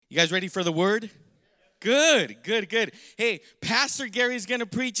You guys ready for the word? Good, good, good. Hey, Pastor Gary's going to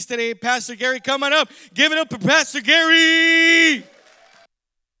preach today. Pastor Gary, come on up. Give it up for Pastor Gary.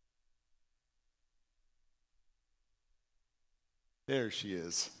 There she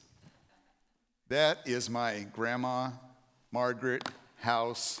is. That is my grandma, Margaret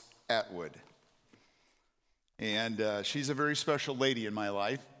House Atwood. And she's a very special lady in my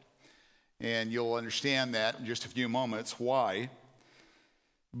life. And you'll understand that in just a few moments, why.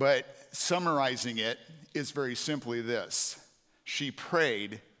 But summarizing it is very simply this. She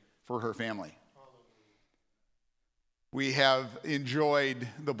prayed for her family. We have enjoyed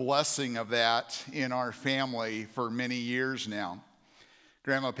the blessing of that in our family for many years now.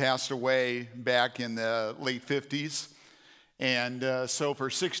 Grandma passed away back in the late 50s. And so for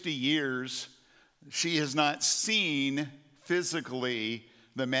 60 years, she has not seen physically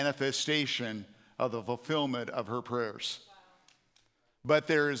the manifestation of the fulfillment of her prayers. But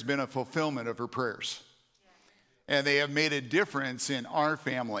there has been a fulfillment of her prayers. And they have made a difference in our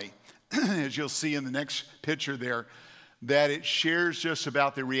family. As you'll see in the next picture there, that it shares just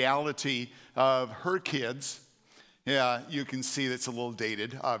about the reality of her kids. Yeah, you can see that's a little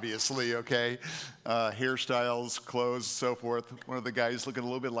dated, obviously, okay? Hairstyles, clothes, so forth. One of the guys looking a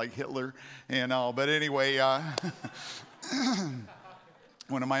little bit like Hitler and all. But anyway,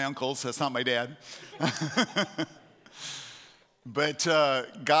 one of my uncles, that's not my dad. But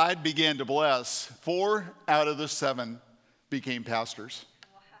God began to bless. 4 out of the 7 became pastors.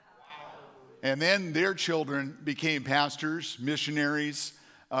 And then their children became pastors, missionaries,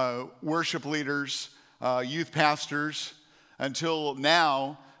 worship leaders, youth pastors. Until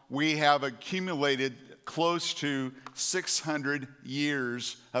now, we have accumulated close to 600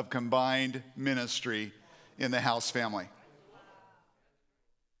 years of combined ministry in the House family.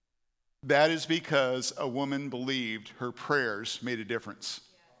 That is because a woman believed her prayers made a difference.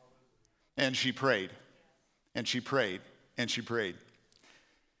 And she prayed, and she prayed, and she prayed.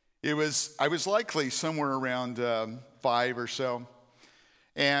 I was likely somewhere around 5 or so,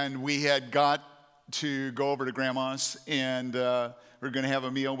 and we had got to go over to Grandma's, and we were going to have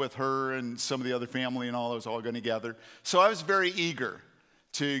a meal with her and some of the other family and all those all going together. So I was very eager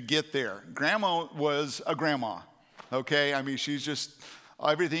to get there. Grandma was a grandma, okay? I mean, she's just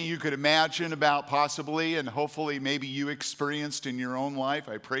everything you could imagine about possibly, and hopefully maybe you experienced in your own life.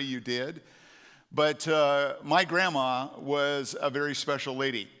 I pray you did. But my grandma was a very special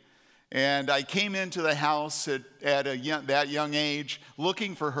lady. And I came into the house at that young age,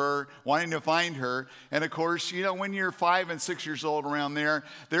 looking for her, wanting to find her. And of course, you know, when you're 5 and 6 years old around there,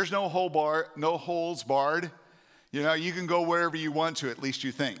 there's no holes barred. You know, you can go wherever you want to, at least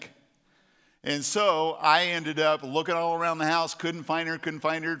you think. And so I ended up looking all around the house, couldn't find her.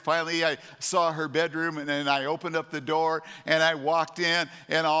 Finally, I saw her bedroom, and then I opened up the door, and I walked in,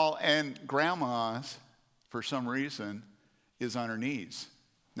 and Grandma, for some reason, is on her knees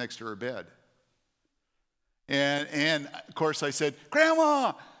next to her bed. And of course, I said,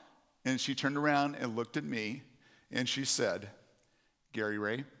 "Grandma!" And she turned around and looked at me, and she said, "Gary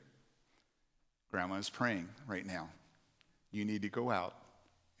Ray, Grandma is praying right now. You need to go out,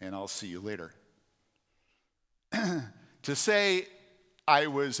 and I'll see you later." To say I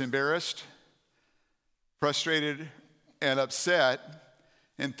was embarrassed, frustrated, and upset,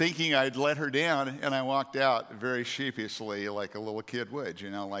 and thinking I'd let her down, and I walked out very sheepishly like a little kid would, you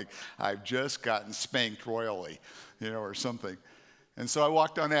know, like I've just gotten spanked royally, you know, or something. And so I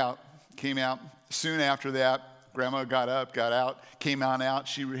walked on out, came out. Soon after that, Grandma got out, came on out.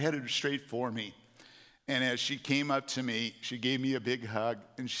 She headed straight for me. And as she came up to me, she gave me a big hug,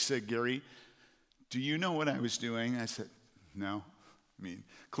 and she said, "Gary, do you know what I was doing?" I said, "No." I mean,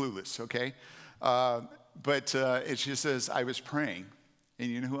 clueless, okay? And she says, "I was praying." And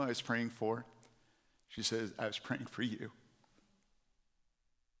you know who I was praying for? She says, "I was praying for you."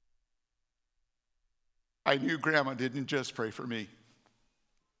 I knew Grandma didn't just pray for me.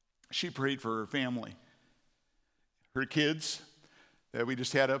 She prayed for her family, her kids that we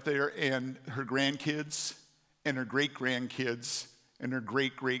just had up there, and her grandkids, and her great-grandkids, and her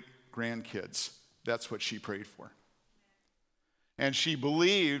great-great-grandkids. That's what she prayed for. And she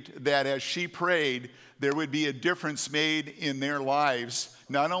believed that as she prayed, there would be a difference made in their lives,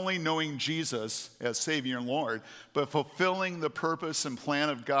 not only knowing Jesus as Savior and Lord, but fulfilling the purpose and plan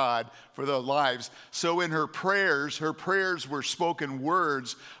of God for their lives. So in her prayers were spoken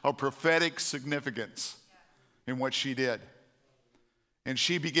words of prophetic significance in what she did. And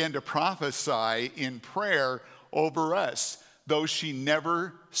she began to prophesy in prayer over us, though she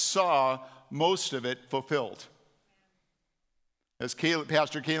never saw most of it fulfilled. As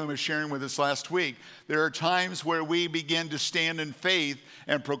Pastor Caleb was sharing with us last week, there are times where we begin to stand in faith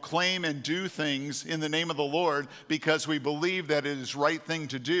and proclaim and do things in the name of the Lord because we believe that it is the right thing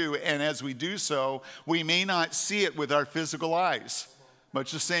to do. And as we do so, we may not see it with our physical eyes.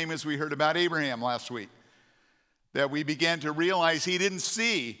 Much the same as we heard about Abraham last week. That we began to realize he didn't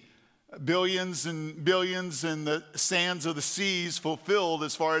see billions and billions and the sands of the seas fulfilled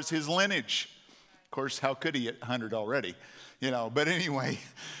as far as his lineage. Of course, how could he at 100 already? But anyway,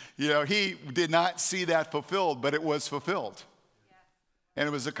 he did not see that fulfilled, but it was fulfilled. And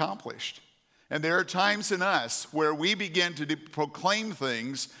it was accomplished. And there are times in us where we begin to proclaim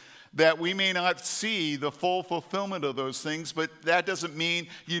things that we may not see the full fulfillment of those things, but that doesn't mean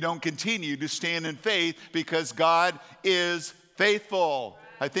you don't continue to stand in faith because God is faithful.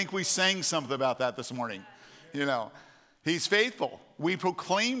 I think we sang something about that this morning. He's faithful. We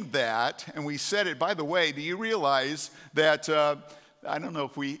proclaimed that and we said it. By the way, do you realize that, I don't know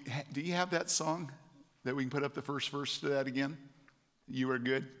do you have that song that we can put up the first verse to that again? You are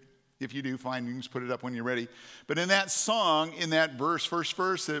good. If you do, fine, you can just put it up when you're ready. But in that song, in that verse, first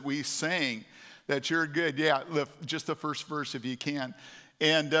verse that we sang, that you're good. Yeah, just the first verse if you can.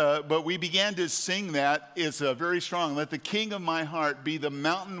 And but we began to sing that. It's very strong. Let the king of my heart be the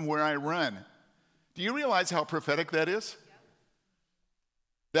mountain where I run. Do you realize how prophetic that is?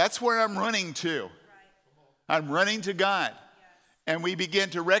 That's where I'm running to. I'm running to God. And we begin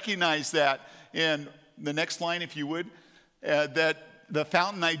to recognize that in the next line, if you would, that the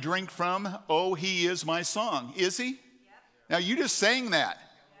fountain I drink from, oh, he is my song. Is he? Yep. Now, you just sang that.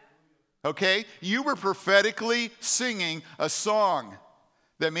 Yep. Okay? You were prophetically singing a song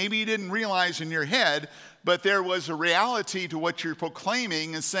that maybe you didn't realize in your head, but there was a reality to what you're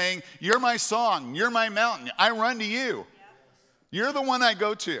proclaiming and saying, you're my song, you're my mountain, I run to you. Yep. You're the one I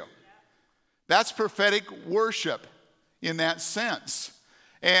go to. Yep. That's prophetic worship in that sense.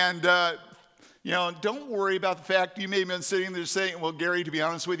 And, don't worry about the fact you may have been sitting there saying, well, Gary, to be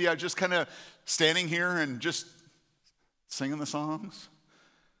honest with you, I'm just kind of standing here and just singing the songs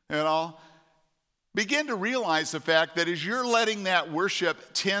and all. Begin to realize the fact that as you're letting that worship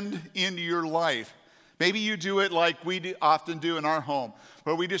tend into your life, maybe you do it like we often do in our home,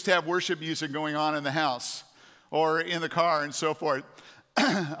 where we just have worship music going on in the house or in the car and so forth.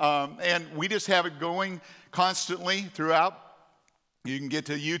 And we just have it going constantly throughout. You can get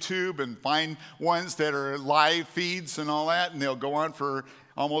to YouTube and find ones that are live feeds and all that, and they'll go on for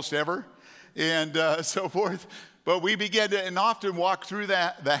almost ever and so forth. But we begin to, and often walk through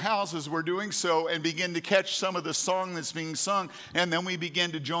the house as we're doing so and begin to catch some of the song that's being sung, and then we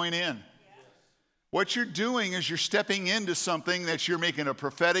begin to join in. What you're doing is you're stepping into something that you're making a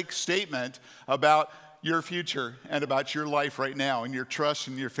prophetic statement about your future and about your life right now and your trust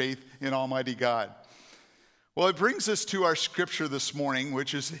and your faith in Almighty God. Well, it brings us to our scripture this morning,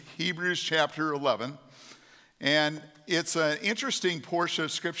 which is Hebrews chapter 11. And it's an interesting portion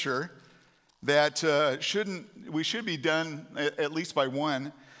of scripture that we should be done at least by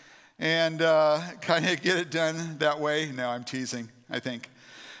one and kind of get it done that way. No, I'm teasing, I think.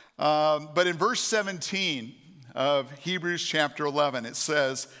 But in verse 17 of Hebrews chapter 11, it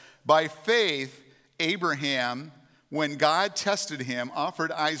says, by faith, Abraham, when God tested him,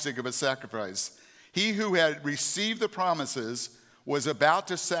 offered Isaac as a sacrifice. He who had received the promises was about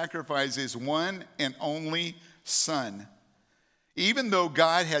to sacrifice his one and only son, even though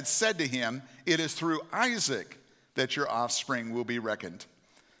God had said to him, it is through Isaac that your offspring will be reckoned.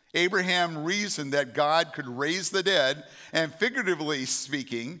 Abraham reasoned that God could raise the dead, and figuratively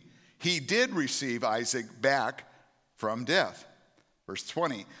speaking, he did receive Isaac back from death. Verse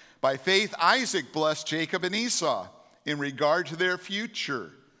 20, by faith Isaac blessed Jacob and Esau in regard to their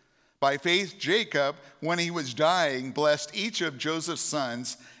future. By faith, Jacob, when he was dying, blessed each of Joseph's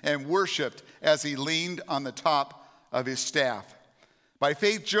sons and worshiped as he leaned on the top of his staff. By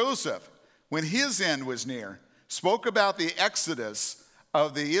faith, Joseph, when his end was near, spoke about the exodus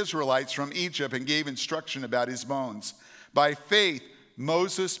of the Israelites from Egypt and gave instruction about his bones. By faith,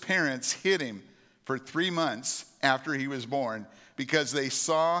 Moses' parents hid him for 3 months after he was born because they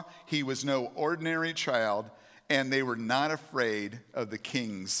saw he was no ordinary child and they were not afraid of the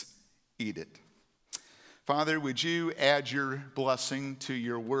king's edict. Father, would you add your blessing to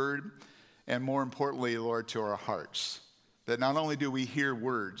your word and more importantly, Lord, to our hearts, that not only do we hear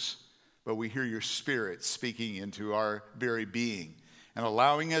words, but we hear your spirit speaking into our very being and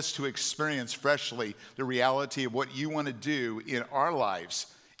allowing us to experience freshly the reality of what you want to do in our lives,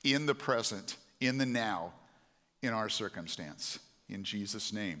 in the present, in the now, in our circumstance. In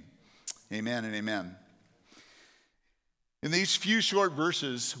Jesus' name, amen and amen. In these few short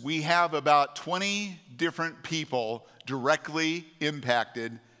verses, we have about 20 different people directly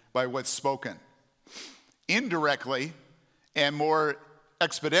impacted by what's spoken. Indirectly and more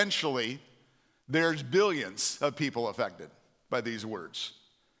exponentially, there's billions of people affected by these words.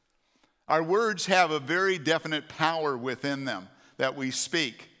 Our words have a very definite power within them that we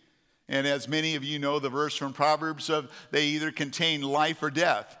speak. And as many of you know the verse from Proverbs of they either contain life or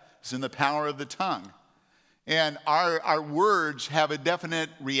death. It's in the power of the tongue. And our words have a definite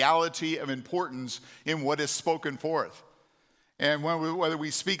reality of importance in what is spoken forth. And whether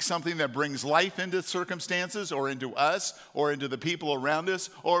we speak something that brings life into circumstances or into us or into the people around us,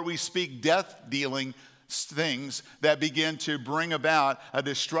 or we speak death-dealing things that begin to bring about a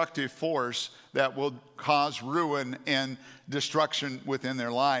destructive force that will cause ruin and destruction within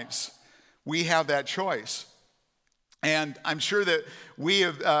their lives. We have that choice. And I'm sure that we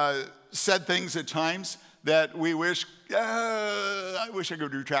have said things at times that we wish, I wish I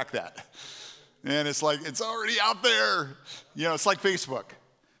could retract that. And it's like, it's already out there. You know, it's like Facebook.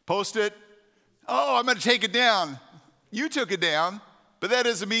 Post it. Oh, I'm going to take it down. You took it down, but that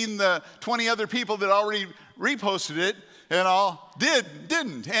doesn't mean the 20 other people that already reposted it and all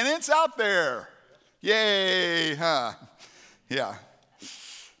didn't. And it's out there. Yay, huh? Yeah.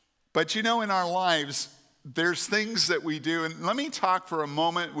 But you know, in our lives, there's things that we do. And let me talk for a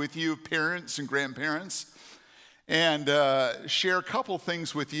moment with you, parents and grandparents, and share a couple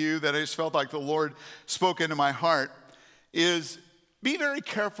things with you that I just felt like the Lord spoke into my heart. Is be very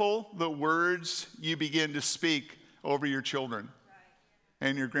careful the words you begin to speak over your children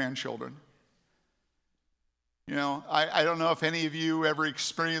and your grandchildren. You know, I don't know if any of you ever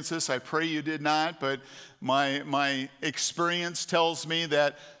experienced this. I pray you did not, but my experience tells me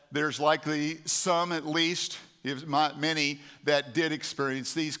that there's likely some, at least, if not many, that did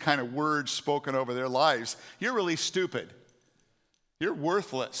experience these kind of words spoken over their lives. You're really stupid. You're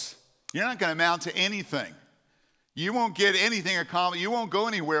worthless. You're not going to amount to anything. You won't get anything accomplished. You won't go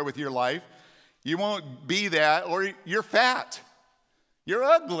anywhere with your life. You won't be that, or you're fat. You're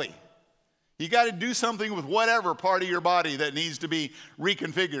ugly. You got to do something with whatever part of your body that needs to be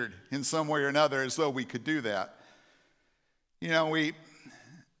reconfigured in some way or another, as though we could do that. You know, we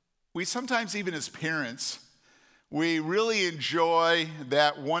sometimes, even as parents, we really enjoy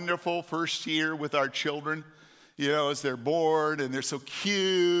that wonderful first year with our children, you know, as they're bored and they're so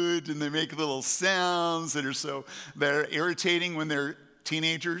cute and they make little sounds that are they're irritating when they're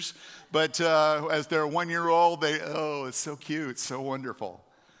teenagers. But as they're 1 year old, it's so cute, it's so wonderful.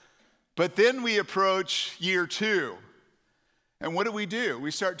 But then we approach year 2. And what do?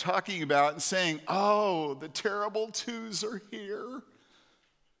 We start talking about and saying, oh, the terrible twos are here.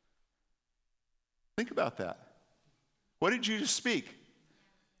 Think about that. What did you just speak?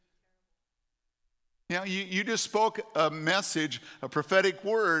 You know, you just spoke a message, a prophetic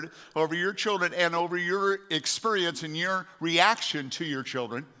word over your children and over your experience and your reaction to your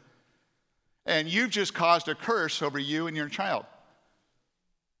children. And you've just caused a curse over you and your child.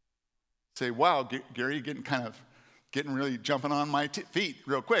 Say, wow, Gary, you're getting really jumping on my feet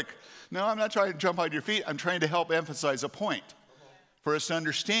real quick. No, I'm not trying to jump on your feet. I'm trying to help emphasize a point for us to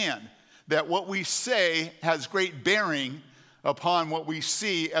understand that what we say has great bearing upon what we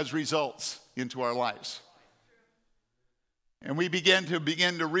see as results into our lives. And we begin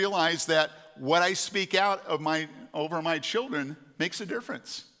to realize that what I speak out of over my children makes a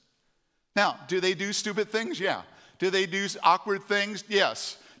difference. Now, do they do stupid things? Yeah. Do they do awkward things?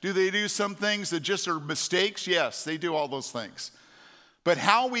 Yes. Do they do some things that just are mistakes? Yes, they do all those things. But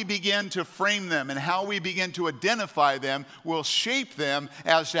how we begin to frame them and how we begin to identify them will shape them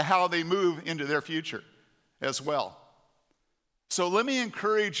as to how they move into their future as well. So let me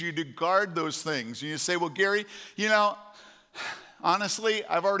encourage you to guard those things. And you say, well, Gary, you know, honestly,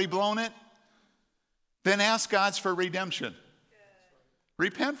 I've already blown it. Then ask God for redemption.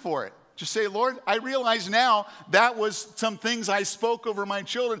 Repent for it. Just say, Lord, I realize now that was some things I spoke over my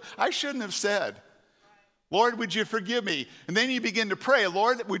children I shouldn't have said. Lord, would you forgive me? And then you begin to pray,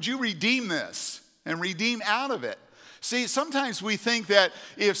 Lord, would you redeem this and redeem out of it? See, sometimes we think that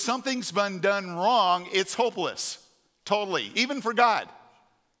if something's been done wrong, it's hopeless, totally, even for God.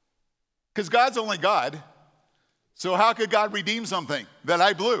 Because God's only God. So how could God redeem something that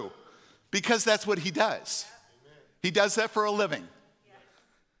I blew? Because that's what he does. He does that for a living.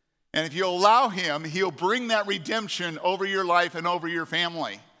 And if you allow him, he'll bring that redemption over your life and over your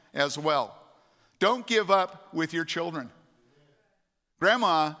family as well. Don't give up with your children.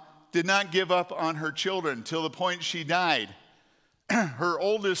 Grandma did not give up on her children till the point she died. Her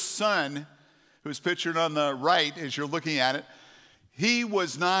oldest son, who's pictured on the right as you're looking at it, he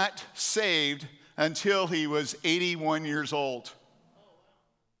was not saved until he was 81 years old.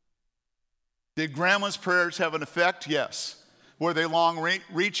 Did Grandma's prayers have an effect? Yes. Were they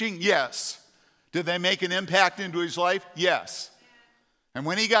long-reaching? Yes. Did they make an impact into his life? Yes. And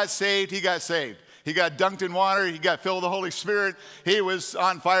when he got saved, he got saved. He got dunked in water. He got filled with the Holy Spirit. He was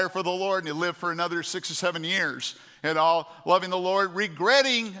on fire for the Lord, and he lived for another 6 or 7 years and all, loving the Lord,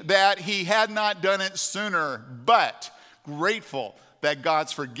 regretting that he had not done it sooner, but grateful that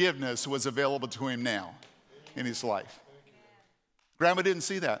God's forgiveness was available to him now in his life. Grandma didn't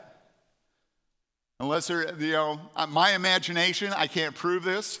see that. Unless my imagination, I can't prove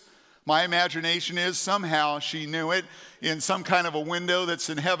this. My imagination is somehow she knew it in some kind of a window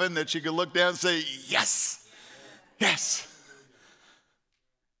that's in heaven that she could look down and say, yes, yes.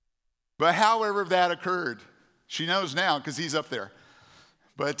 But however that occurred, she knows now because he's up there.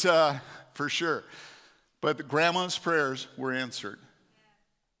 But for sure. But Grandma's prayers were answered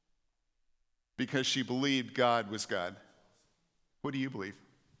because she believed God was God. What do you believe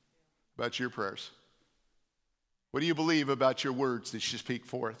about your prayers? What do you believe about your words that you speak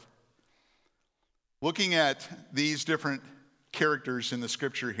forth? Looking at these different characters in the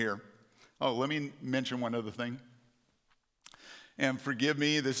scripture here. Oh, let me mention one other thing. And forgive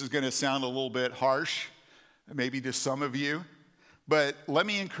me, this is going to sound a little bit harsh, maybe to some of you. But let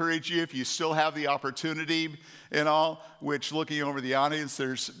me encourage you, if you still have the opportunity and all, which looking over the audience,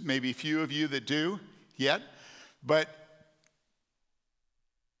 there's maybe a few of you that do yet. But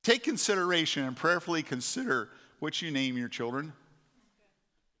take consideration and prayerfully consider what you name your children.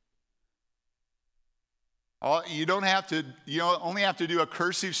 You only have to do a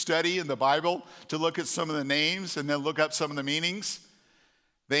cursive study in the Bible to look at some of the names and then look up some of the meanings.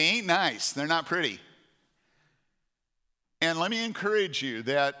 They ain't nice. They're not pretty. And let me encourage you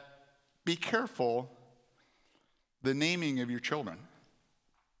that be careful the naming of your children.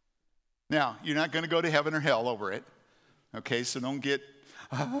 Now, you're not going to go to heaven or hell over it. Okay, so don't get,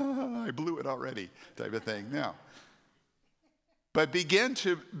 I blew it already type of thing. No. But begin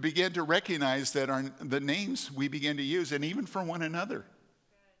to recognize that the names we begin to use, and even for one another.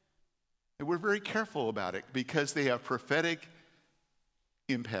 And we're very careful about it because they have prophetic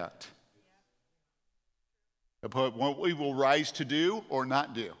impact about what we will rise to do or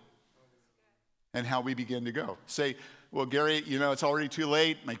not do and how we begin to go. Say, well, Gary, it's already too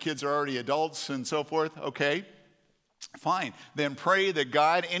late. My kids are already adults and so forth. Okay. Fine. Then pray that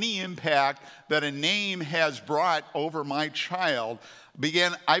God, any impact that a name has brought over my child,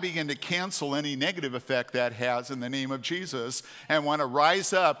 I begin to cancel any negative effect that has in the name of Jesus and want to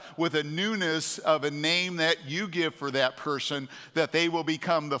rise up with a newness of a name that you give for that person, that they will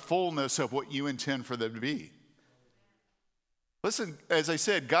become the fullness of what you intend for them to be. Listen, as I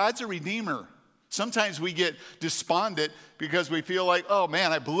said, God's a redeemer. Sometimes we get despondent because we feel like, oh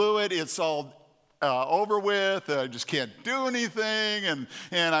man, I blew it. It's all over with. I just can't do anything.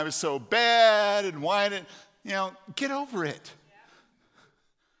 And I was so bad. And why did, get over it.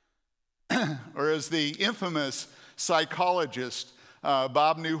 Yeah. Or as the infamous psychologist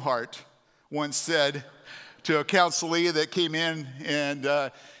Bob Newhart once said to a counselee that came in,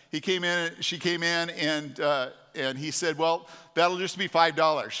 and she came in, and he said, well, that'll just be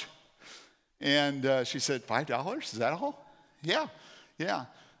 $5. And she said, $5? Is that all? Yeah.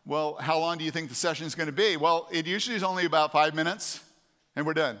 Well, how long do you think the session is going to be? Well, it usually is only about 5 minutes, and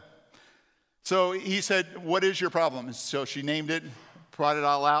we're done. So he said, what is your problem? So she named it, brought it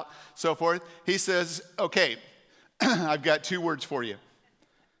all out, so forth. He says, okay, I've got 2 words for you.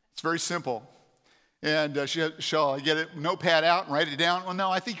 It's very simple. And shall I get it, notepad out and write it down? Well, no,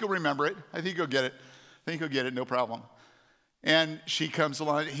 I think you'll remember it. I think you'll get it, no problem. And she comes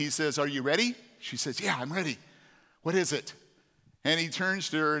along, he says, are you ready? She says, yeah, I'm ready. What is it? And he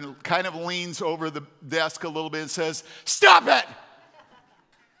turns to her and kind of leans over the desk a little bit and says, stop it!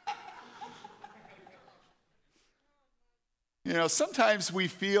 Sometimes we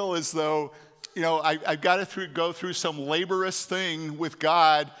feel as though, I've got to go through some laborious thing with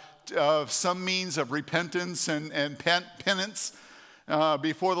God, some means of repentance and penance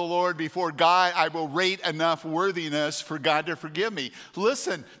before the Lord, before God. I will rate enough worthiness for God to forgive me.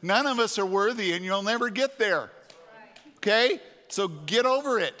 Listen, none of us are worthy, and you'll never get there. Okay? So get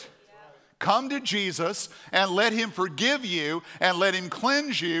over it. Come to Jesus and let him forgive you and let him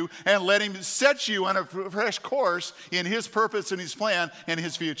cleanse you and let him set you on a fresh course in his purpose and his plan and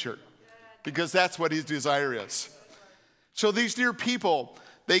his future. Because that's what his desire is. So these dear people,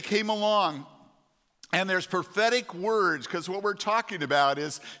 they came along, and there's prophetic words, because what we're talking about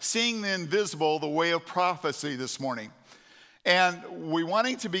is seeing the invisible, the way of prophecy this morning. And we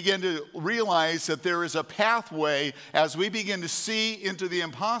wanting to begin to realize that there is a pathway as we begin to see into the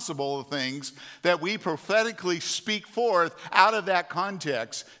impossible of things that we prophetically speak forth out of that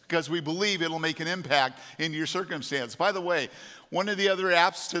context because we believe it'll make an impact in your circumstance. By the way, one of the other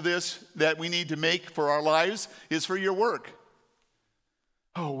apps to this that we need to make for our lives is for your work.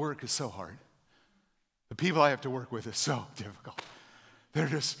 Oh, work is so hard. The people I have to work with is so difficult.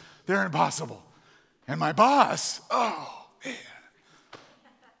 They're impossible. And my boss, oh, man.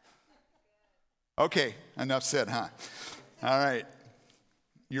 Okay, enough said, huh? All right.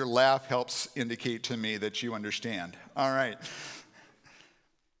 Your laugh helps indicate to me that you understand. All right.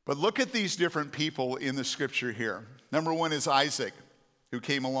 But look at these different people in the scripture here. Number one is Isaac, who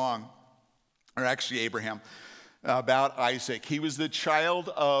came along, or actually Abraham, about Isaac. He was the child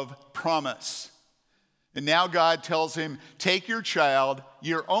of promise. And now God tells him, take your child,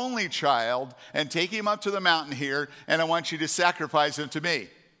 your only child, and take him up to the mountain here, and I want you to sacrifice him to me.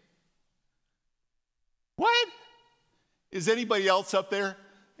 What? Is anybody else up there?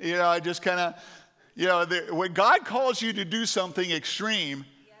 I just kind of, when God calls you to do something extreme,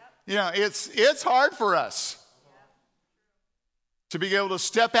 it's hard for us to be able to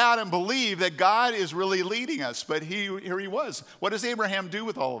step out and believe that God is really leading us. But here he was. What does Abraham do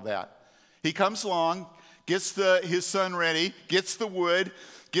with all of that? He comes along, gets his son ready, gets the wood,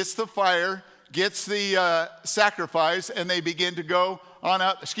 gets the fire, gets the sacrifice, and they begin to go on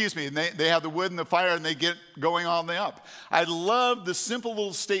up. And they have the wood and the fire, and they get going on the up. I love the simple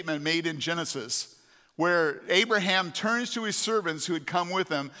little statement made in Genesis where Abraham turns to his servants who had come with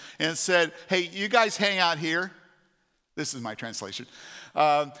him and said, hey, you guys hang out here. This is my translation.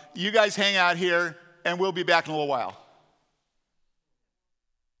 You guys hang out here, and we'll be back in a little while.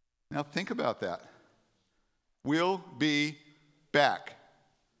 Now think about that. We'll be back.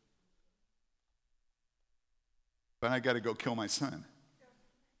 But I got to go kill my son.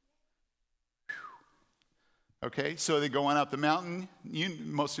 Okay, so they go on up the mountain.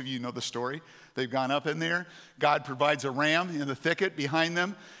 Most of you know the story. They've gone up in there. God provides a ram in the thicket behind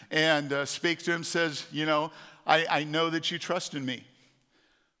them and speaks to him, says, I know that you trust in me.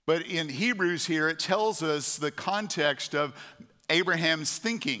 But in Hebrews here, it tells us the context of Abraham's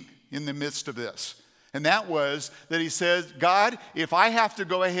thinking in the midst of this. And that was that he says, God, if I have to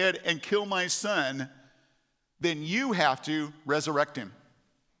go ahead and kill my son, then you have to resurrect him.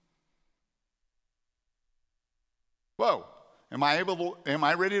 Whoa, am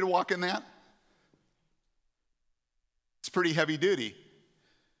I ready to walk in that? It's pretty heavy duty.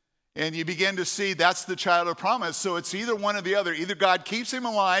 And you begin to see that's the child of promise. So it's either one or the other. Either God keeps him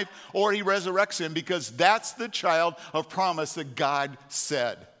alive or he resurrects him because that's the child of promise that God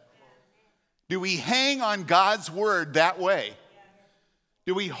said. Do we hang on God's word that way?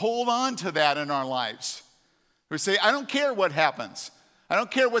 Do we hold on to that in our lives? We say, I don't care what happens. I don't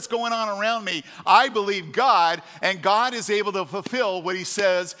care what's going on around me. I believe God, and God is able to fulfill what he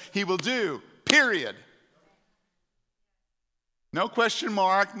says he will do, period. No question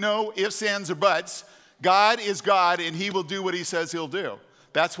mark, no ifs, ands, or buts. God is God, and he will do what he says he'll do.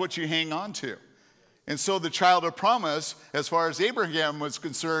 That's what you hang on to. And so the child of promise, as far as Abraham was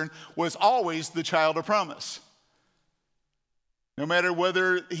concerned, was always the child of promise. No matter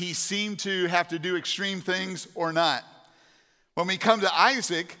whether he seemed to have to do extreme things or not. When we come to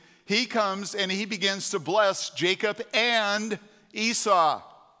Isaac, he comes and he begins to bless Jacob and Esau.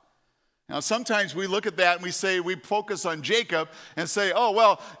 Now, sometimes we look at that and we focus on Jacob and say, oh,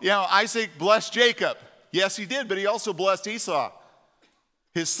 well, Isaac blessed Jacob. Yes, he did, but he also blessed Esau,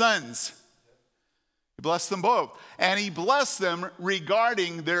 his sons. He blessed them both. And he blessed them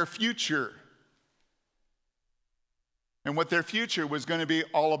regarding their future and what their future was going to be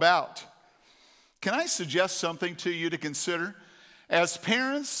all about. Can I suggest something to you to consider? As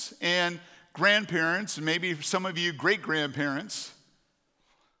parents and grandparents, and maybe some of you great-grandparents,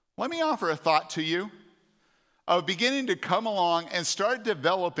 let me offer a thought to you of beginning to come along and start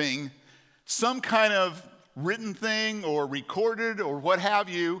developing some kind of written thing or recorded or what have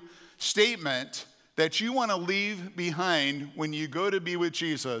you statement that you want to leave behind when you go to be with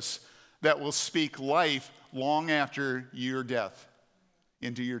Jesus that will speak life long after your death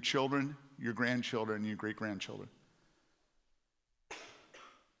into your children, your grandchildren, your great-grandchildren.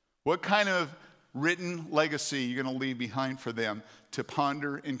 What kind of written legacy are you going to leave behind for them to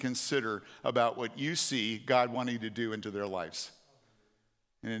ponder and consider about what you see God wanting to do into their lives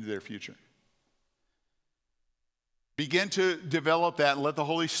and into their future? Begin to develop that and let the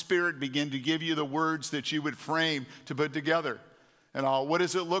Holy Spirit begin to give you the words that you would frame to put together. And all, what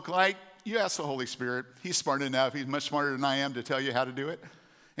does it look like? You ask the Holy Spirit. He's smart enough. He's much smarter than I am to tell you how to do it.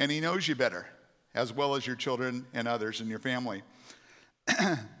 And he knows you better. as well as your children and others in your family.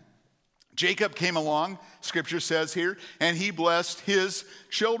 Jacob came along, scripture says here, and he blessed his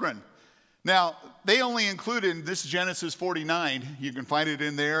children. Now, they only included, this is Genesis 49. You can find it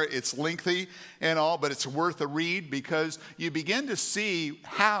in there. It's lengthy and all, but it's worth a read because you begin to see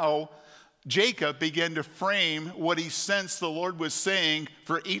how Jacob began to frame what he sensed the Lord was saying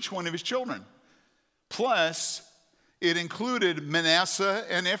for each one of his children. Plus, it included Manasseh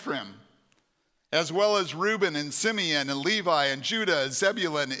and Ephraim, as well as Reuben and Simeon and Levi and Judah,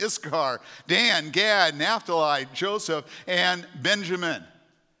 Zebulun, Issachar, Dan, Gad, Naphtali, Joseph, and Benjamin.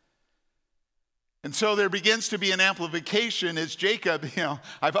 And so there begins to be an amplification as Jacob,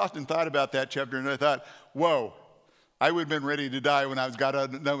 I've often thought about that chapter and I thought, whoa, I would have been ready to die when I got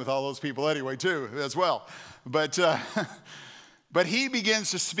done with all those people anyway too, as well. But he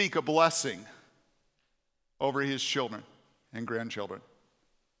begins to speak a blessing over his children and grandchildren.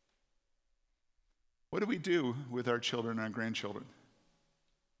 What do we do with our children and our grandchildren?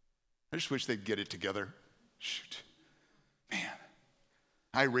 I just wish they'd get it together. Shoot. Man,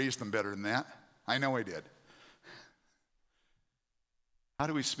 I raised them better than that. I know I did. How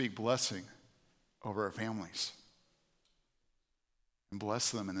do we speak blessing over our families? And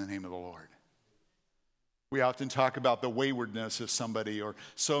bless them in the name of the Lord. We often talk about the waywardness of somebody, or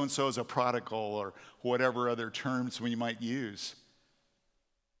so-and-so is a prodigal, or whatever other terms we might use.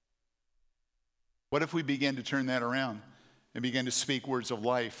 What if we begin to turn that around and begin to speak words of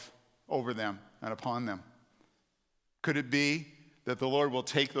life over them and upon them? Could it be that the Lord will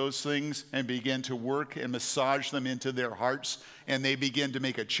take those things and begin to work and massage them into their hearts, and they begin to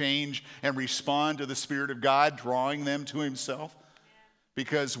make a change and respond to the Spirit of God, drawing them to Himself?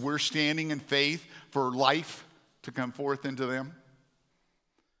 Because we're standing in faith for life to come forth into them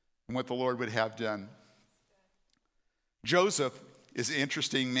and what the Lord would have done. Joseph is an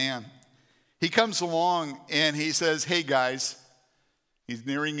interesting man. He comes along and he says, hey guys, he's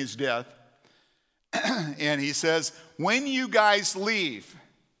nearing his death. And he says, when you guys leave,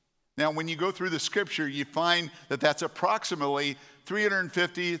 now when you go through the scripture, you find that that's approximately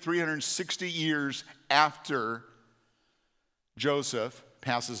 350, 360 years after Joseph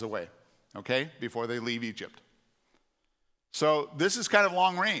passes away, okay, before they leave Egypt. So this is kind of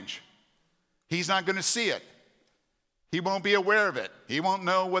long range. He's not going to see it. He won't be aware of it. He won't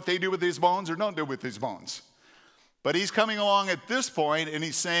know what they do with these bones or don't do with these bones. But he's coming along at this point and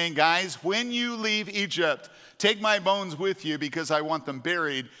he's saying, guys, when you leave Egypt, take my bones with you because I want them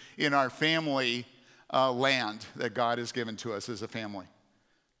buried in our family land that God has given to us as a family.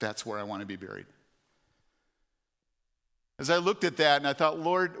 That's where I want to be buried. As I looked at that and I thought,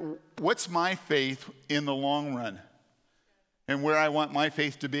 Lord, what's my faith in the long run and where I want my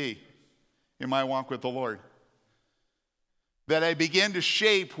faith to be in my walk with the Lord? That I began to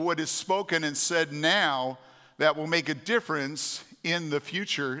shape what is spoken and said now that will make a difference in the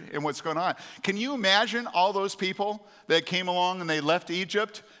future and what's going on. Can you imagine all those people that came along and they left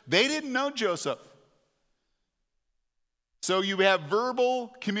Egypt? They didn't know Joseph. So you have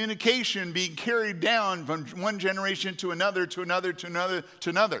verbal communication being carried down from one generation to another, to another, to another, to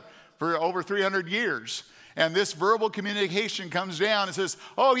another for over 300 years. And this verbal communication comes down and says,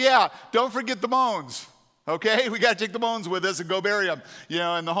 oh yeah, don't forget the bones. Okay, we got to take the bones with us and go bury them,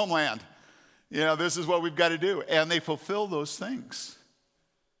 in the homeland. This is what we've got to do. And they fulfill those things.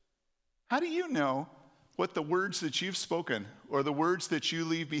 How do you know what the words that you've spoken or the words that you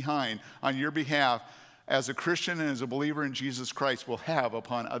leave behind on your behalf as a Christian and as a believer in Jesus Christ will have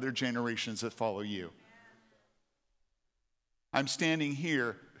upon other generations that follow you? I'm standing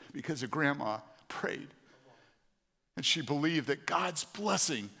here because a grandma prayed. And she believed that God's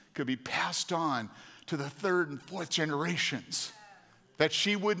blessing could be passed on to the third and fourth generations. That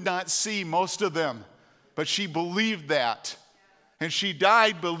she would not see most of them, but she believed that. And she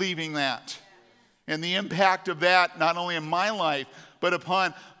died believing that. And the impact of that, not only in my life, but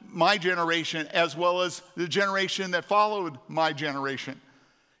upon my generation, as well as the generation that followed my generation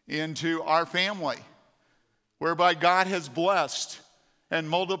into our family, whereby God has blessed and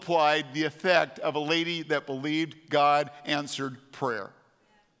multiplied the effect of a lady that believed God answered prayer.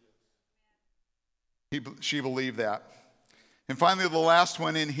 She believed that. And finally, the last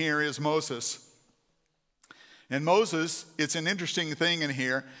one in here is Moses. And Moses, it's an interesting thing in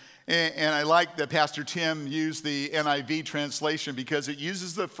here. And I like that Pastor Tim used the NIV translation because it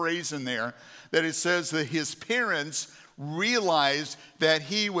uses the phrase in there that it says that his parents realized that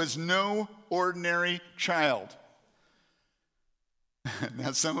he was no ordinary child.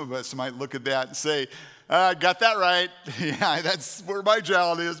 Now, some of us might look at that and say, got that right. Yeah, that's where my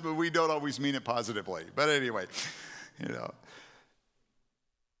child is, but we don't always mean it positively. But anyway,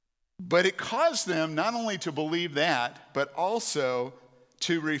 But it caused them not only to believe that, but also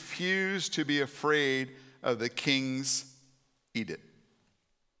to refuse to be afraid of the king's edict.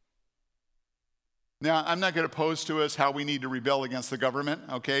 Now, I'm not going to pose to us how we need to rebel against the government,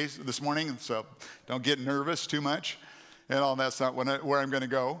 okay, this morning, so don't get nervous too much. And all that's not where I'm going to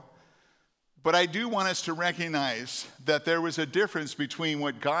go. But I do want us to recognize that there was a difference between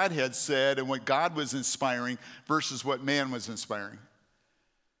what God had said and what God was inspiring versus what man was inspiring.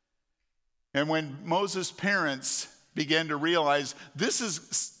 And when Moses' parents began to realize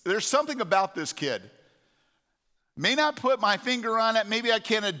there's something about this kid. May not put my finger on it, maybe I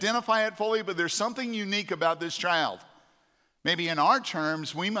can't identify it fully, but there's something unique about this child. Maybe in our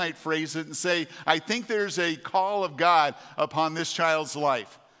terms, we might phrase it and say, I think there's a call of God upon this child's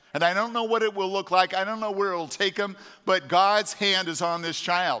life. And I don't know what it will look like. I don't know where it will take him, but God's hand is on this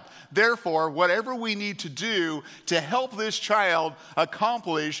child. Therefore, whatever we need to do to help this child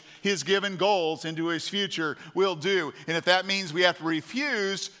accomplish his given goals into his future, we'll do. And if that means we have to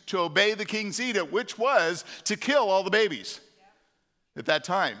refuse to obey the king's edict, which was to kill all the babies at that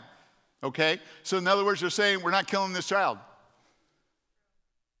time. Okay? So in other words, they're saying, we're not killing this child.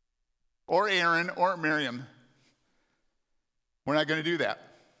 Or Aaron or Miriam. We're not going to do that.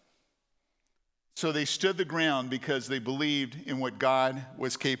 So they stood the ground because they believed in what God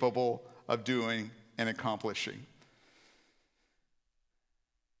was capable of doing and accomplishing.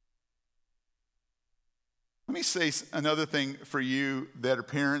 Let me say another thing for you that are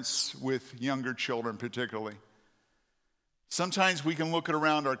parents with younger children particularly. Sometimes we can look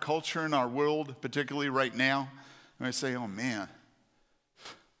around our culture and our world, particularly right now, and I say, oh man,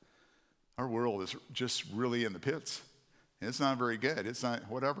 our world is just really in the pits. It's not very good. It's not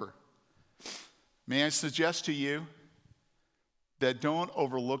whatever. May I suggest to you that don't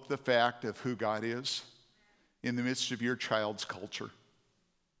overlook the fact of who God is in the midst of your child's culture,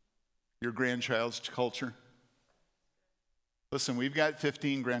 your grandchild's culture. Listen, we've got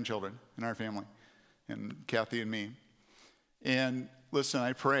 15 grandchildren in our family, and Kathy and me. And listen,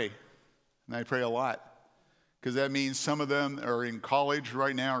 I pray, and I pray a lot. Because that means some of them are in college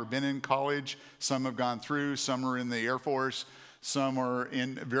right now or been in college. Some have gone through. Some are in the Air Force. Some are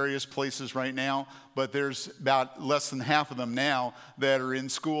in various places right now. But there's about less than half of them now that are in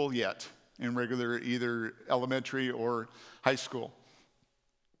school yet, in regular either elementary or high school.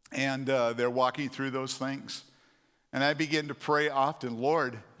 And they're walking through those things. And I begin to pray often,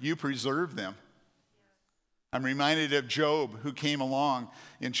 Lord, you preserve them. I'm reminded of Job, who came along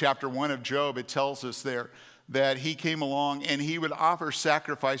in chapter 1 of Job. It tells us there that he came along and he would offer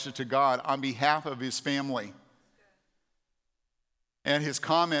sacrifices to God on behalf of his family. And his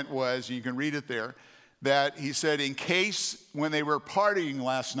comment was, you can read it there, that he said, in case when they were partying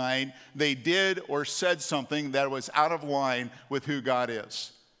last night, they did or said something that was out of line with who God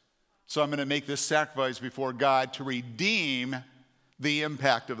is. So I'm going to make this sacrifice before God to redeem the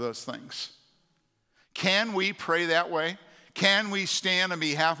impact of those things. Can we pray that way? Can we stand on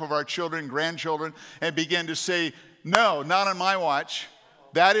behalf of our children, grandchildren, and begin to say, no, not on my watch.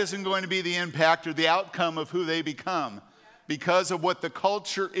 That isn't going to be the impact or the outcome of who they become because of what the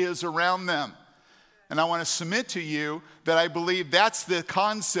culture is around them. And I want to submit to you that I believe that's the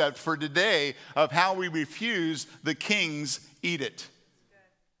concept for today of how we refuse the king's edict.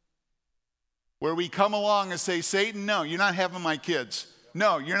 Where we come along and say, Satan, no, you're not having my kids.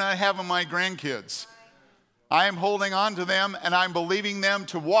 No, you're not having my grandkids. I am holding on to them and I'm believing them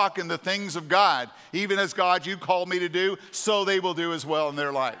to walk in the things of God. Even as God, you called me to do, so they will do as well in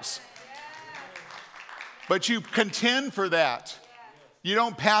their lives. But you contend for that. You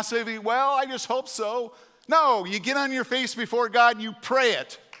don't passively, well, I just hope so. No, you get on your face before God, you pray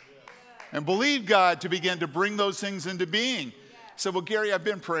it. And believe God to begin to bring those things into being. So, well, Gary, I've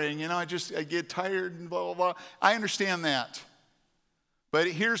been praying, I get tired and blah, blah, blah. I understand that. But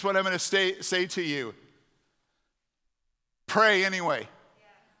here's what I'm going to say to you. Pray anyway.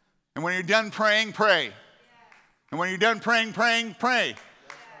 And when you're done praying, pray. And when you're done praying, pray.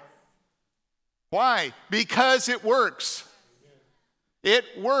 Why? Because it works. It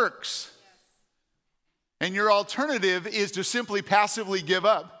works. And your alternative is to simply passively give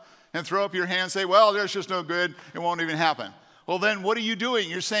up and throw up your hand and say, well, there's just no good. It won't even happen. Well, then what are you doing?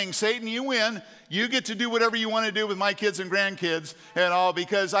 You're saying, Satan, you win. You get to do whatever you want to do with my kids and grandkids and all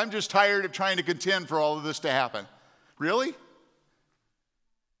because I'm just tired of trying to contend for all of this to happen. Really?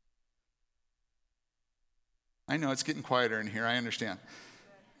 I know it's getting quieter in here. I understand.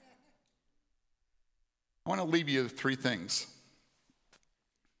 I want to leave you with 3 things.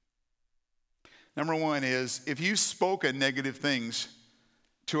 Number 1 is if you've spoken negative things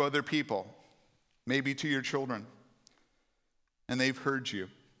to other people, maybe to your children, and they've heard you,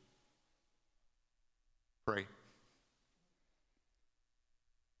 pray.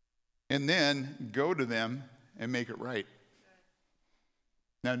 And then go to them and make it right.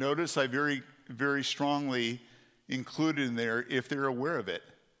 Now notice I very, very strongly included in there if they're aware of it.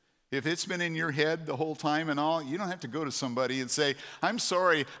 If it's been in your head the whole time and all, you don't have to go to somebody and say, I'm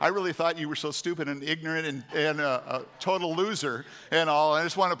sorry, I really thought you were so stupid and ignorant and a total loser and all. I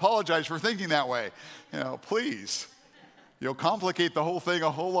just want to apologize for thinking that way. Please. You'll complicate the whole thing a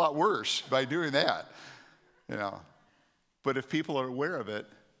whole lot worse by doing that. But if people are aware of it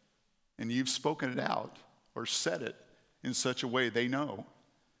and you've spoken it out or said it in such a way they know,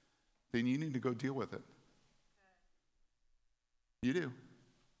 then you need to go deal with it. You do.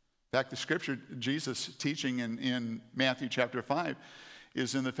 In fact, the scripture, Jesus teaching in Matthew chapter 5,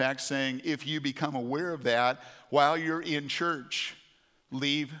 is in the fact saying, if you become aware of that while you're in church,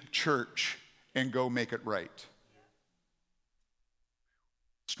 leave church and go make it right.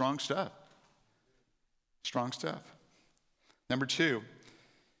 Strong stuff. Strong stuff. Number 2,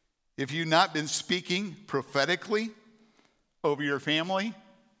 if you've not been speaking prophetically over your family,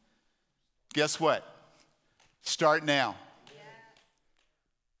 guess what? Start now.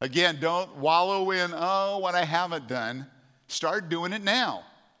 Again, don't wallow in, what I haven't done. Start doing it now.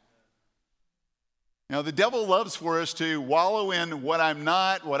 The devil loves for us to wallow in what I'm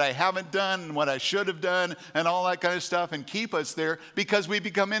not, what I haven't done, what I should have done, and all that kind of stuff, and keep us there because we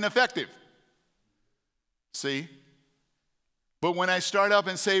become ineffective. See? But when I start up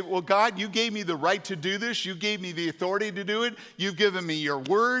and say, well, God, you gave me the right to do this. You gave me the authority to do it. You've given me your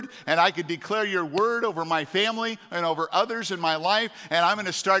word, and I could declare your word over my family and over others in my life, and I'm going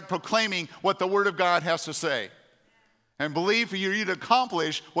to start proclaiming what the word of God has to say. And believe for you to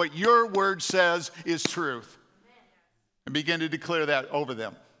accomplish what your word says is truth. And begin to declare that over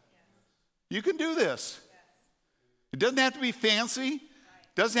them. You can do this. It doesn't have to be fancy.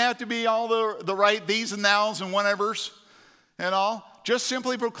 It doesn't have to be all the right these and thous and whatevers. And all, just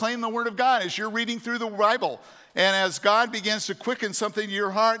simply proclaim the word of God as you're reading through the Bible. And as God begins to quicken something in your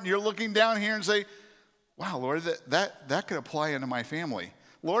heart, and you're looking down here and say, wow, Lord, that could apply into my family.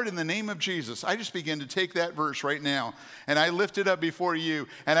 Lord, in the name of Jesus, I just begin to take that verse right now, and I lift it up before you,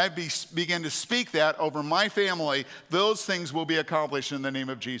 and I begin to speak that over my family. Those things will be accomplished in the name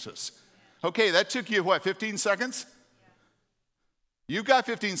of Jesus. Okay, that took you, 15 seconds? You've got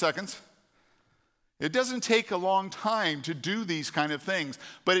 15 seconds. It doesn't take a long time to do these kind of things,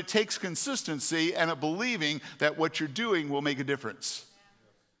 but it takes consistency and a believing that what you're doing will make a difference.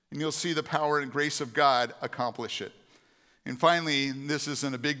 And you'll see the power and grace of God accomplish it. And finally, this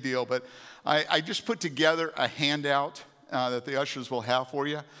isn't a big deal, but I just put together a handout that the ushers will have for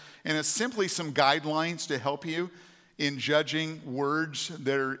you. And it's simply some guidelines to help you in judging words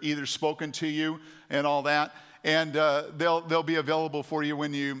that are either spoken to you and all that. And they'll be available for you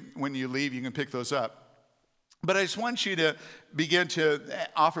when you leave. You can pick those up. But I just want you to begin to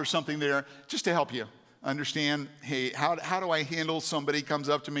offer something there just to help you understand, hey, how do I handle somebody comes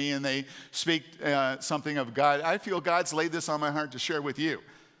up to me and they speak something of God? I feel God's laid this on my heart to share with you.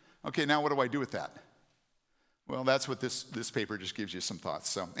 Okay, now what do I do with that? Well, that's what this paper just gives you some thoughts.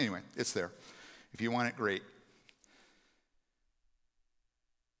 So anyway, it's there. If you want it, great.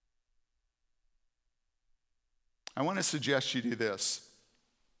 I want to suggest you do this.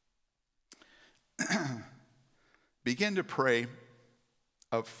 Begin to pray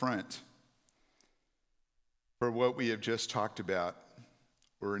up front for what we have just talked about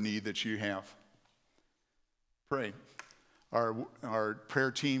or a need that you have. Pray. Our prayer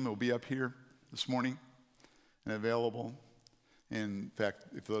team will be up here this morning and available. In fact,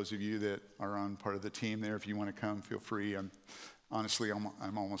 if those of you that are on part of the team there, if you want to come, feel free. Honestly,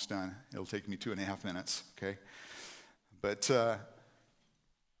 I'm almost done. It'll take me 2.5 minutes, okay? But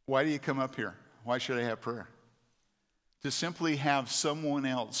why do you come up here? Why should I have prayer? To simply have someone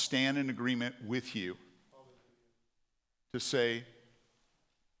else stand in agreement with you. To say,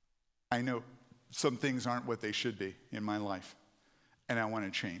 I know some things aren't what they should be in my life, and I want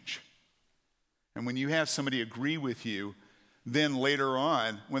to change. And when you have somebody agree with you, then later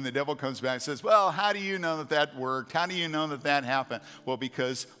on, when the devil comes back and says, well, how do you know that worked? How do you know that happened? Well,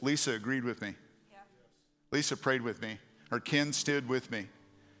 because Lisa agreed with me. Yeah. Lisa prayed with me. Or Ken stood with me.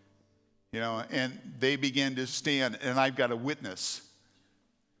 And they began to stand, and I've got a witness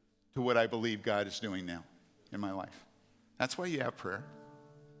to what I believe God is doing now in my life. That's why you have prayer.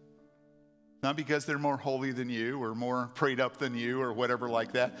 Not because they're more holy than you or more prayed up than you or whatever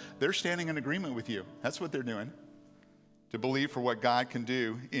like that. They're standing in agreement with you. That's what they're doing. To believe for what God can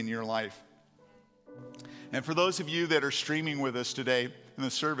do in your life. And for those of you that are streaming with us today in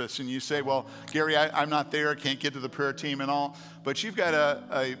the service, and you say, well, Gary, I'm not there, can't get to the prayer team and all, but you've got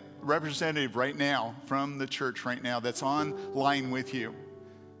representative right now from the church right now that's online with you.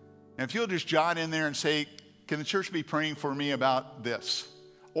 And if you'll just jot in there and say, can the church be praying for me about this?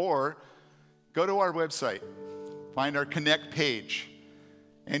 Or go to our website, find our Connect page,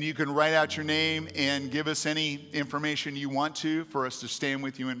 and you can write out your name and give us any information you want to for us to stand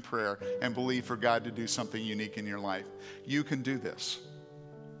with you in prayer and believe for God to do something unique in your life. You can do this,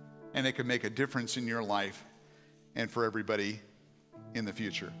 and it can make a difference in your life and for everybody in the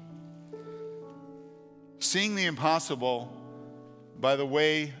future. Seeing the impossible by the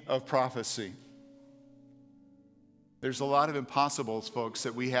way of prophecy. There's a lot of impossibles, folks,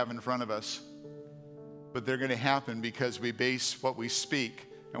 that we have in front of us, but they're going to happen because we base what we speak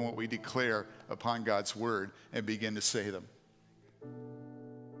and what we declare upon God's word and begin to say them.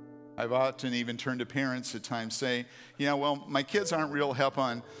 I've often even turned to parents at times say, well, my kids aren't real help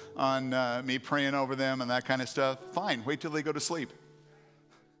on me praying over them and that kind of stuff. Fine, wait till they go to sleep.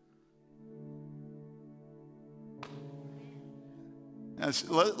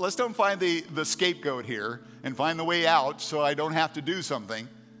 Let's don't find the scapegoat here and find the way out so I don't have to do something.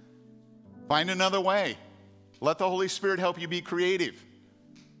 Find another way. Let the Holy Spirit help you be creative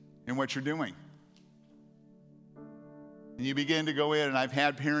in what you're doing. And you begin to go in, and I've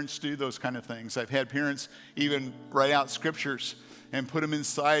had parents do those kind of things. I've had parents even write out scriptures and put them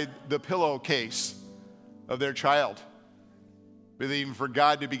inside the pillowcase of their child, believing for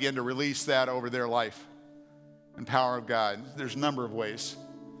God to begin to release that over their life and power of God. There's a number of ways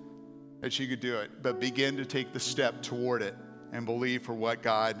that you could do it, but begin to take the step toward it and believe for what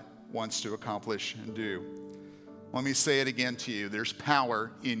God wants to accomplish and do. Let me say it again to you. There's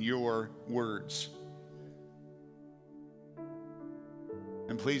power in your words.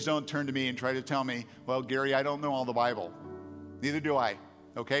 And please don't turn to me and try to tell me, well, Gary, I don't know all the Bible. Neither do I,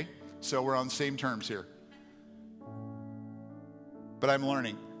 okay? So we're on the same terms here. But I'm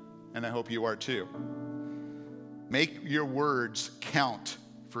learning, and I hope you are too. Make your words count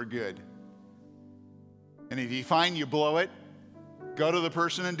for good. And if you find you blow it, go to the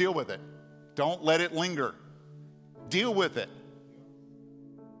person and deal with it. Don't let it linger. Deal with it.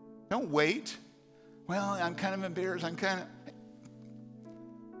 Don't wait. Well, I'm kind of embarrassed.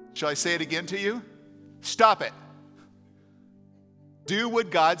 Shall I say it again to you? Stop it. Do what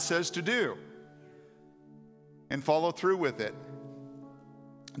God says to do and follow through with it.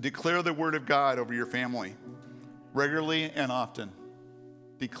 Declare the word of God over your family regularly and often.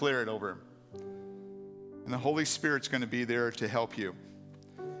 Declare it over them. And the Holy Spirit's going to be there to help you.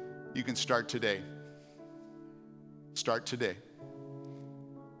 You can start today. Start today.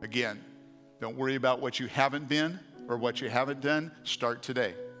 Again, don't worry about what you haven't been or what you haven't done. Start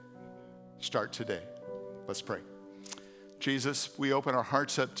today. Start today. Let's pray. Jesus, we open our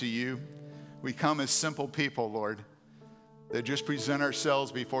hearts up to you. We come as simple people, Lord, that just present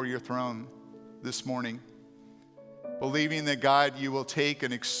ourselves before your throne this morning, believing that, God, you will take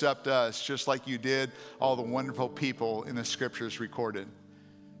and accept us just like you did all the wonderful people in the scriptures recorded.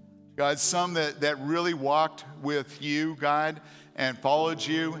 God, some that really walked with you, God, and followed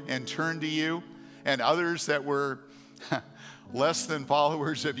you and turned to you, and others that were less than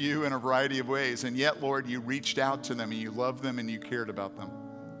followers of you in a variety of ways. And yet, Lord, you reached out to them and you loved them and you cared about them.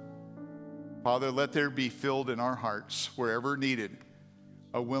 Father, let there be filled in our hearts, wherever needed,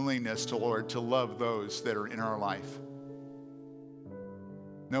 a willingness to, Lord, to love those that are in our life.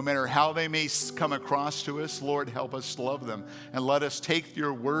 No matter how they may come across to us, Lord, help us love them. And let us take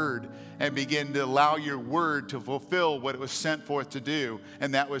your word and begin to allow your word to fulfill what it was sent forth to do.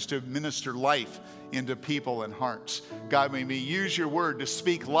 And that was to minister life into people and hearts. God, may we use your word to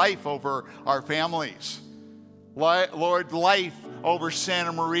speak life over our families. Lord, life over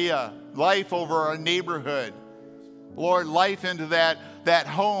Santa Maria. Life over our neighborhood. Lord, life into that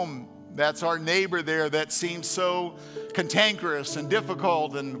home. That's our neighbor there that seems so cantankerous and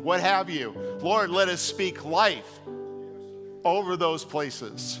difficult and what have you. Lord, let us speak life over those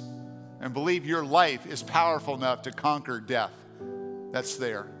places and believe your life is powerful enough to conquer death that's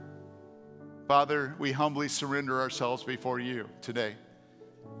there. Father, we humbly surrender ourselves before you today.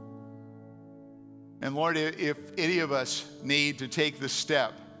 And Lord, if any of us need to take the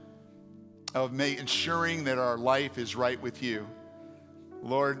step of ensuring that our life is right with you,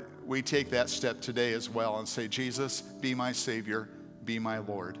 Lord, we take that step today as well and say, Jesus, be my Savior, be my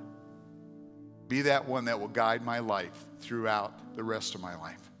Lord. Be that one that will guide my life throughout the rest of my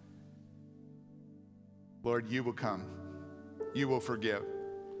life. Lord, you will come, you will forgive,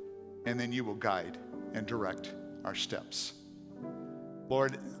 and then you will guide and direct our steps.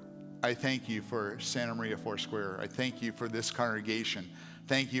 Lord, I thank you for Santa Maria Foursquare. I thank you for this congregation.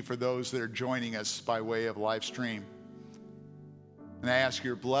 Thank you for those that are joining us by way of live stream. And I ask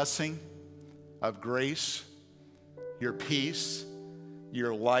your blessing of grace, your peace,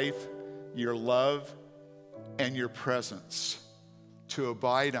 your life, your love, and your presence to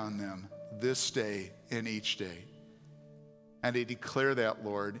abide on them this day and each day. And I declare that,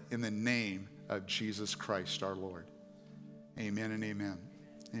 Lord, in the name of Jesus Christ our Lord. Amen and amen.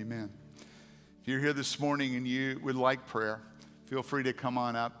 Amen. If you're here this morning and you would like prayer, feel free to come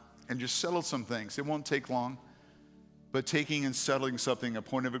on up and just settle some things. It won't take long, but taking and settling something, a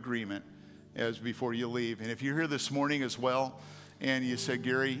point of agreement, as before you leave. And if you're here this morning as well, and you said,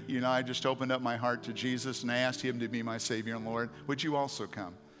 Gary, I just opened up my heart to Jesus and I asked him to be my Savior and Lord, would you also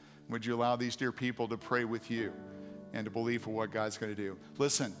come? Would you allow these dear people to pray with you and to believe for what God's going to do?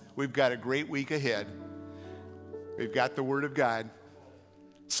 Listen, we've got a great week ahead. We've got the Word of God.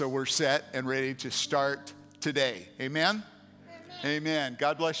 So we're set and ready to start today. Amen? Amen.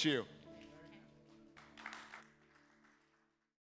 God bless you.